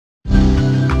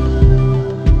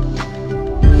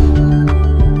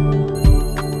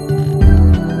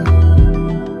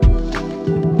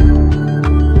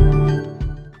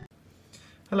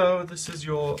this is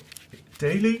your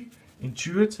daily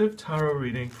intuitive tarot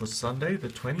reading for Sunday, the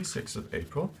 26th of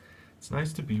April. It's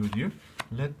nice to be with you.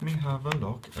 Let me have a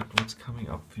look at what's coming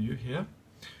up for you here.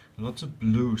 Lots of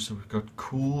blue, so we've got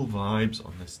cool vibes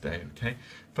on this day, okay?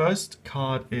 First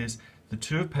card is the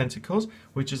Two of Pentacles,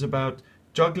 which is about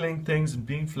juggling things and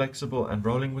being flexible and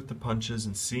rolling with the punches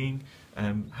and seeing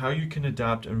how you can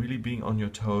adapt and really being on your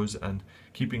toes and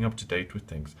keeping up to date with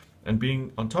things and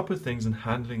being on top of things and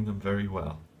handling them very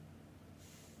well.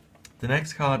 The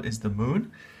next card is the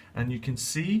Moon, and you can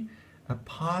see a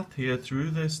path here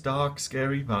through this dark,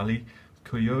 scary valley,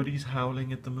 coyotes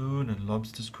howling at the moon and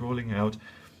lobsters crawling out,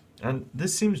 and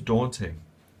this seems daunting.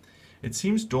 It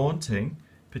seems daunting,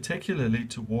 particularly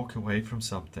to walk away from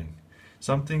something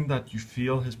that you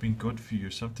feel has been good for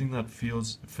you, something that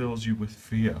fills you with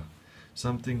fear,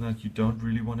 something that you don't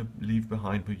really want to leave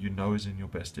behind but you know is in your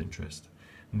best interest.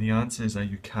 And the answer is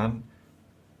that you can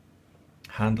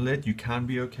handle it. You can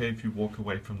be okay if you walk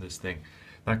away from this thing.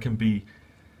 That can be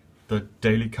the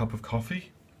daily cup of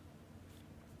coffee,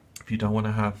 if you don't want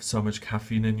to have so much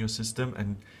caffeine in your system,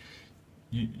 and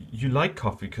you like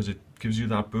coffee because it gives you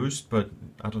that boost, but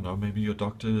I don't know, maybe your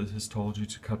doctor has told you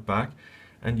to cut back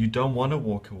and you don't want to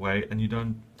walk away and you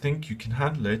don't think you can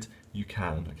handle it. You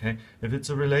can, okay? If it's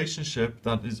a relationship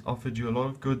that has offered you a lot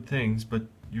of good things but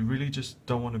you really just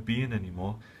don't want to be in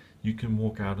anymore, you can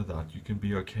walk out of that. You can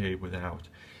be okay without.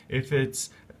 If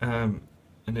it's an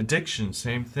addiction,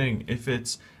 same thing. If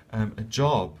it's a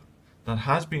job that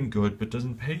has been good but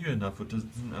doesn't pay you enough or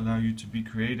doesn't allow you to be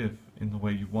creative in the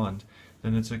way you want,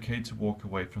 then it's okay to walk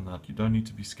away from that. You don't need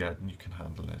to be scared and you can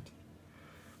handle it.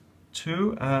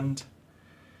 2 and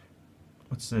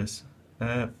what's this?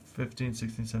 15,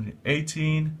 16, 17,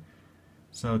 18.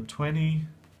 So 20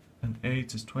 and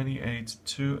 8 is 28.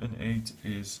 2 and 8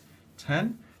 is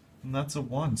 10. And that's a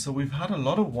 1. So we've had a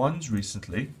lot of 1s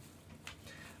recently.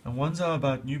 And 1s are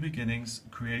about new beginnings,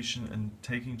 creation, and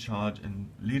taking charge and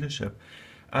leadership.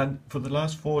 And for the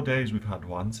last 4 days we've had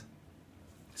 1s.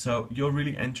 So you're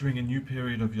really entering a new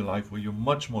period of your life where you're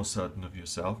much more certain of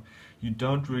yourself. You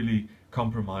don't really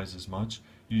compromise as much.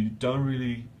 You don't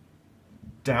really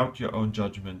doubt your own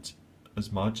judgment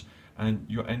as much. And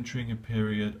you're entering a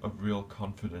period of real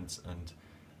confidence and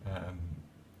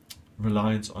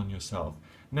reliance on yourself.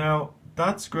 Now,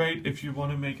 that's great if you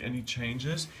want to make any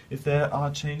changes. If there are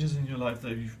changes in your life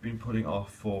that you've been putting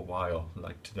off for a while,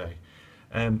 like today.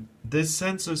 This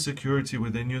sense of security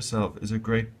within yourself is a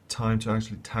great time to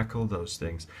actually tackle those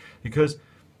things. Because,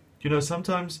 you know,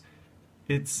 sometimes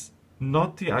it's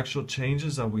not the actual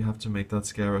changes that we have to make that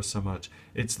scare us so much.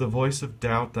 It's the voice of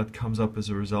doubt that comes up as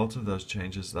a result of those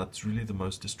changes that's really the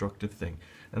most destructive thing.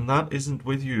 And that isn't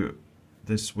with you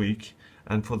this week.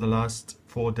 And for the last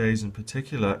 4 days in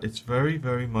particular, it's very,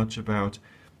 very much about,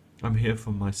 I'm here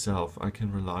for myself. I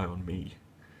can rely on me.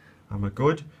 I'm a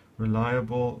good,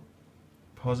 reliable,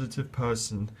 positive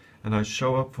person, and I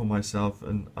show up for myself,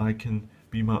 and I can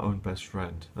be my own best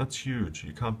friend. That's huge.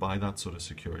 You can't buy that sort of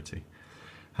security.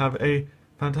 Have a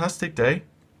fantastic day.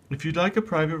 If you'd like a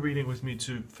private reading with me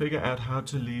to figure out how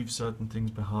to leave certain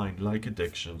things behind, like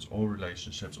addictions or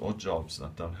relationships or jobs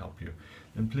that don't help you,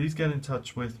 then please get in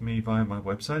touch with me via my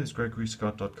website. It's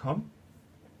gregoryscott.com.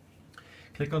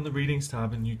 Click on the readings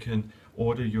tab and you can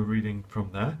order your reading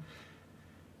from there.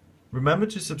 Remember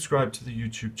to subscribe to the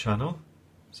YouTube channel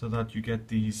so that you get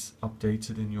these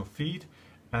updated in your feed,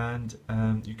 and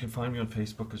you can find me on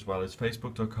Facebook as well. It's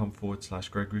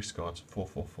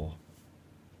facebook.com/GregoryScott444.